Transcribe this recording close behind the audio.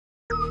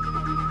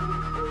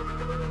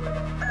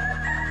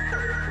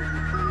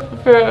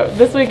for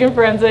this week in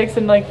forensics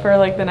and like for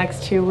like the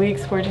next 2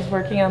 weeks, we're just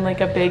working on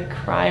like a big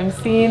crime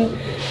scene,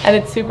 and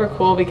it's super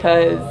cool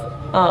because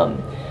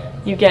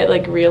you get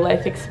like real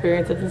life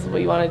experience if this is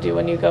what you want to do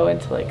when you go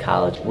into like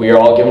college. We are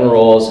all given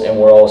roles and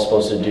we're all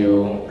supposed to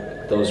do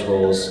those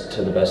roles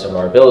to the best of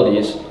our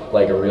abilities,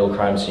 like a real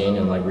crime scene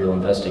and like real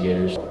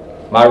investigators.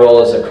 My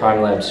role as a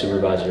crime lab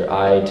supervisor,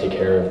 I take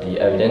care of the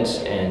evidence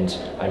and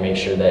I make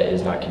sure that it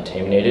is not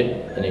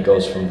contaminated and it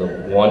goes from the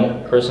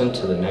one person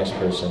to the next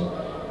person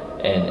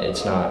and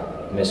it's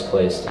not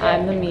misplaced.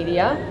 I'm the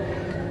media,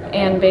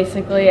 and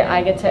basically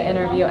I get to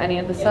interview any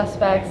of the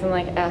suspects and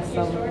like ask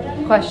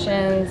them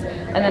questions,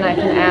 and then I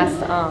can ask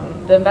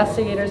the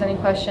investigators any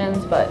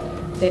questions, but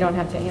they don't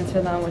have to answer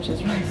them, which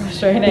is really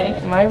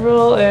frustrating. My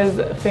role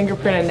is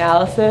fingerprint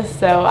analysis,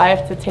 so I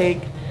have to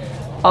take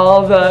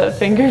all the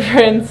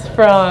fingerprints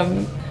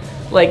from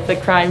like the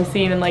crime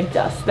scene and like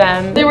dust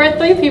them. There were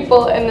 3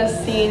 people in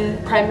this scene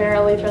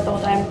primarily throughout the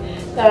whole time.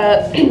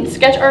 The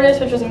sketch artist,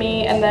 which was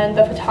me, and then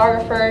the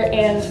photographer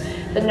and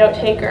the note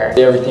taker.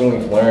 Everything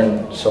we've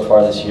learned so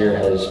far this year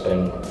has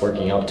been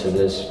working out to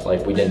this.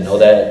 Like, we didn't know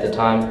that at the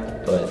time,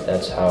 but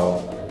that's how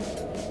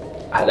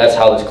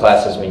this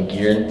class has been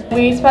geared.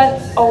 We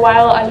spent a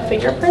while on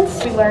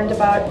fingerprints. We learned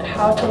about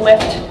how to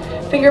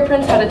lift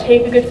fingerprints, how to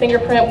take a good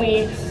fingerprint.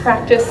 We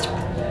practiced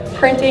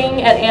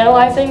printing and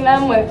analyzing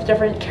them with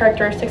different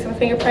characteristics of a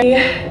fingerprint.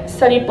 We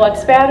studied blood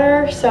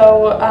spatter,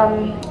 so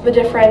the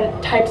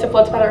different types of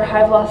blood spatter,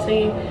 high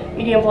velocity,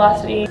 medium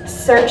velocity.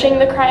 Searching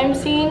the crime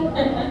scene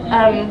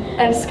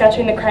and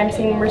sketching the crime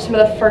scene were some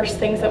of the first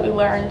things that we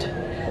learned.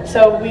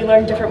 So we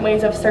learned different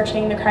ways of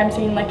searching the crime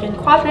scene, like in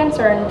quadrants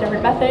or in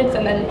different methods,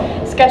 and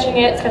then sketching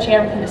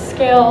everything to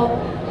scale,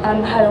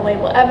 how to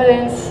label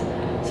evidence.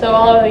 So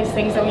all of these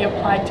things that we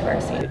applied to our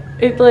scene.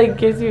 It like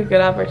gives you a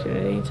good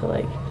opportunity to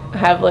like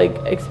have like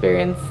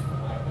experience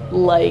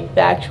like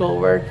the actual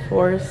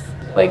workforce,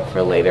 like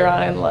for later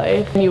on in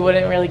life. You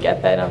wouldn't really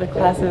get that in other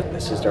classes.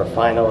 This is their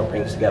final. It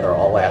brings together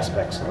all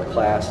aspects of the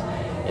class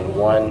in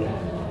one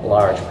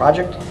large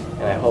project,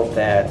 and I hope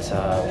that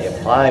they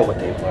apply what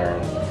they've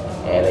learned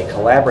and they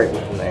collaborate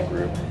within that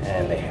group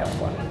and they have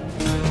fun.